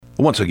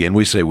Once again,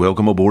 we say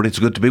welcome aboard. It's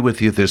good to be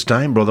with you at this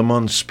time. Brother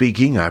Munn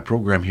speaking. Our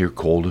program here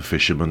called A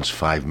Fisherman's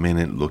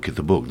 5-Minute Look at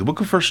the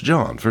book of 1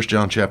 John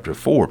chapter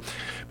 4.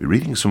 We're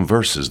reading some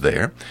verses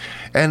there.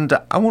 And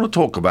I want to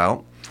talk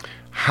about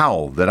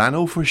how that I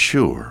know for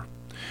sure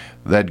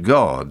that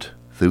God,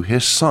 through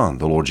His Son,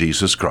 the Lord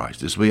Jesus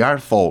Christ, this will be our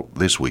thought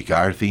this week,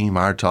 our theme,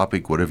 our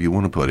topic, whatever you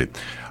want to put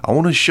it. I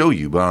want to show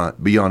you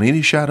beyond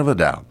any shadow of a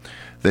doubt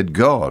that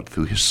God,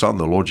 through His Son,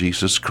 the Lord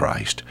Jesus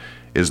Christ,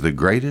 is the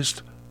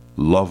greatest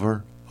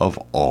lover of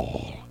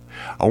all.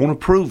 I want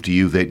to prove to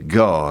you that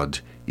God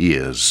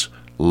is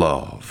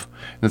love.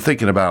 And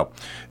thinking about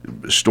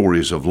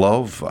stories of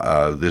love,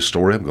 this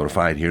story I'm going to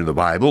find here in the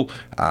Bible.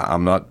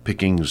 I'm not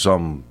picking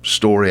some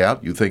story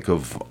out. You think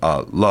of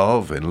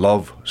love and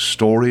love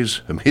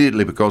stories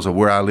immediately because of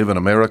where I live in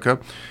America.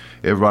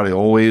 Everybody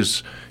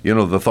always,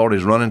 the thought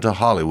is running to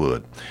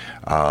Hollywood.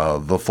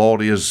 The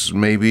thought is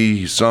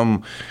maybe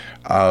some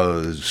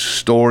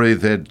story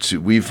that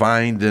we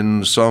find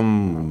in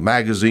some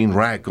magazine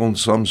rack on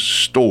some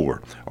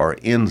store or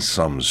in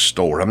some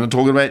store. I'm not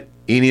talking about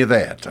any of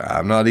that.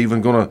 I'm not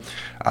even going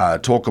to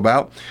talk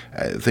about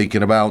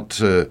thinking about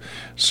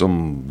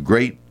some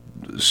great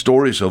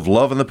stories of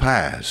love in the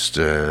past.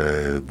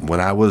 When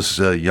I was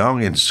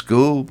young in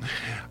school,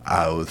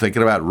 I was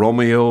thinking about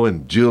Romeo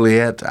and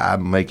Juliet.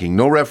 I'm making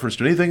no reference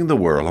to anything in the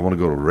world. I want to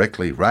go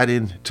directly right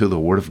into the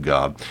Word of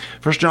God.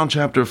 1 John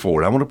chapter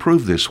 4. I want to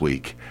prove this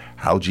week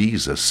how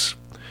Jesus,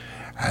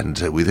 and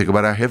we think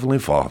about our Heavenly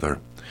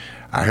Father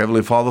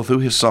through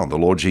His Son, the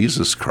Lord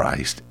Jesus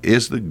Christ,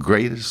 is the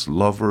greatest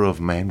lover of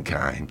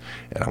mankind.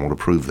 And I want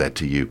to prove that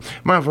to you.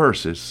 My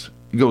verses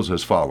goes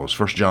as follows.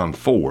 1 John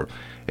 4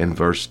 and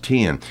verse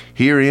 10.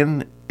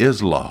 Herein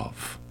is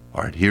love.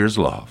 All right, here's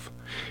love.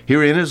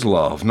 Herein is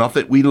love, not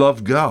that we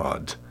love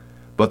God,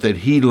 but that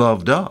He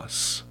loved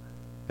us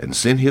and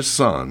sent His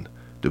Son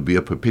to be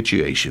a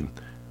propitiation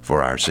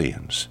for our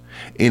sins.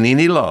 In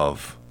any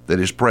love that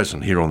is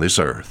present here on this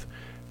earth,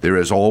 there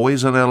is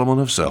always an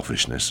element of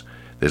selfishness.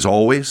 There's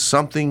always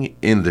something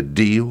in the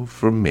deal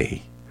for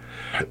me.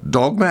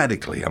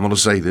 Dogmatically, I'm going to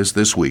say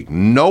this week,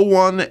 no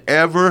one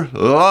ever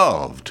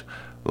loved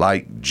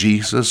like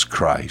Jesus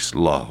Christ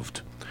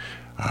loved.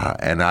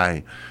 And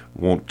I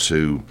want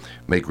to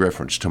make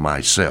reference to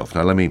myself.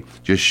 Now, let me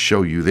just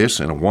show you this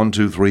in a 1,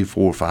 2, 3,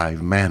 4,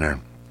 5 manner.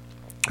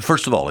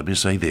 First of all, let me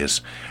say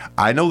this.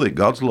 I know that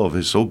God's love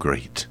is so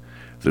great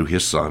through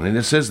His Son. And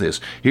it says this,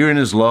 herein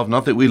is love,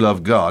 not that we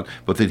love God,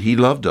 but that He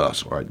loved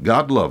us. All right,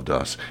 God loved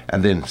us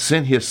and then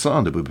sent His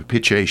Son to be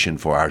propitiation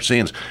for our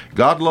sins.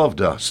 God loved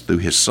us through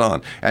His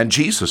Son, and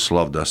Jesus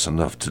loved us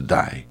enough to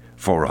die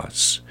for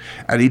us.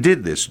 And He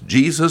did this.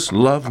 Jesus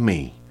loved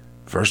me.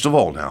 First of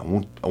all,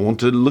 now, I want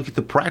to look at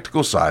the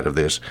practical side of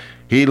this.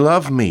 He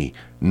loved me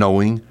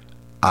knowing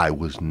I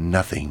was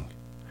nothing.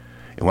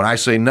 And when I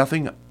say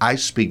nothing, I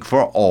speak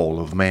for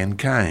all of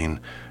mankind.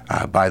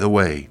 By the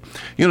way,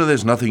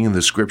 there's nothing in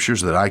the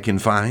Scriptures that I can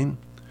find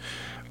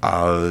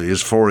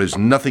as far as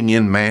nothing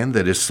in man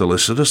that is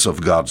solicitous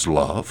of God's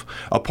love.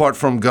 Apart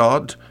from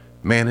God,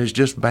 man is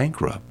just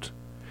bankrupt.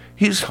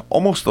 He's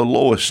almost the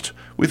lowest.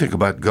 We think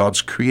about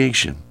God's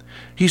creation.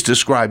 He's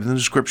described in the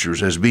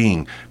Scriptures as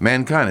being,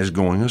 mankind is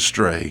going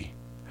astray,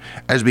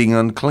 as being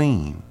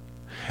unclean,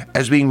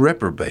 as being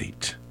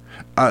reprobate.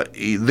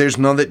 There's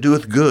none that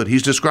doeth good.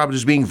 He's described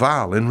as being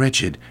vile and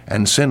wretched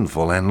and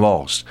sinful and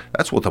lost.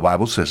 That's what the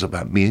Bible says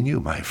about me and you,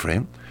 my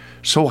friend.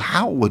 So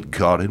how would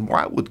God and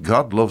why would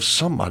God love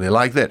somebody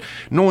like that,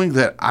 knowing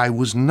that I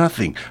was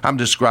nothing? I'm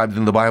described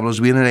in the Bible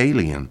as being an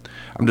alien.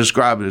 I'm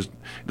described as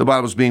the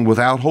Bible as being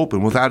without hope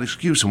and without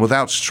excuse and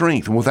without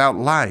strength and without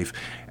life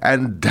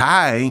and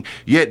dying,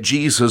 yet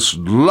Jesus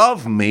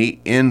loved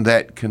me in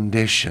that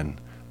condition.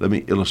 Let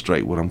me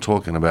illustrate what I'm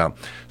talking about.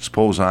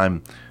 Suppose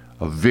I'm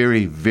a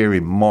very, very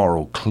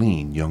moral,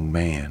 clean young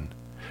man.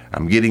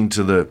 I'm getting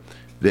to the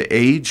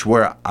age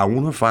where I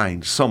want to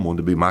find someone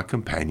to be my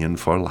companion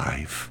for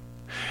life.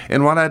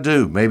 And what I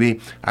do, maybe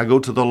I go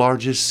to the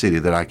largest city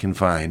that I can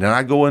find, and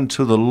I go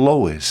into the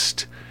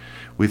lowest.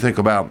 We think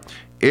about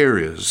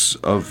areas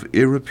of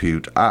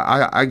irrepute.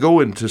 I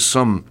go into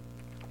some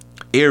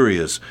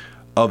areas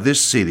of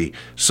this city,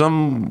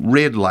 some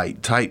red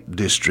light type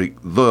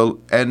district,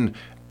 and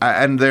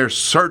there's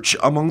search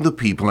among the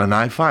people, and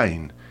I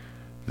find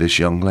this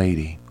young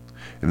lady.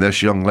 And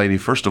this young lady,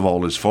 first of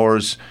all, as far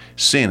as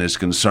sin is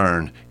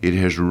concerned, it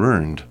has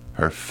ruined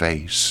her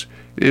face.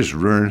 It has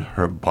ruined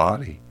her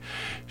body.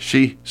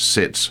 She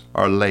sits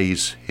or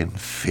lays in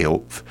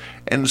filth.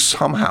 And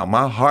somehow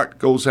my heart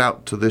goes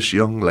out to this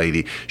young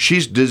lady.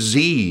 She's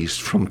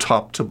diseased from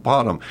top to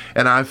bottom.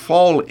 And I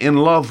fall in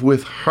love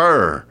with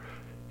her.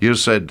 You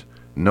said,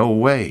 no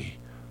way.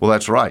 Well,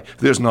 that's right.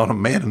 There's not a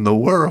man in the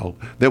world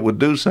that would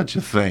do such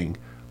a thing.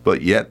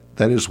 But yet,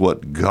 that is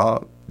what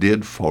God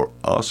did for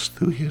us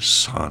through His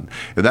Son.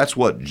 And that's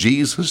what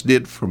Jesus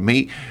did for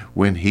me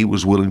when He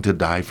was willing to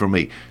die for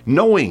me.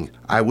 Knowing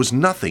I was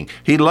nothing.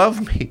 He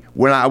loved me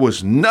when I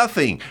was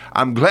nothing.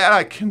 I'm glad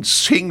I can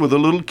sing with the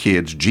little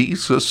kids.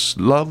 Jesus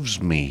loves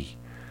me.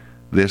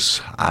 This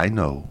I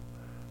know,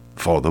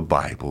 for the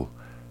Bible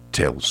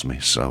tells me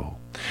so.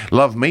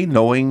 Love me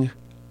knowing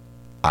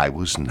I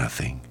was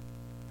nothing.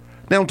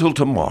 Now until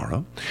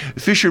tomorrow,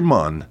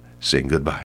 Fisherman saying goodbye.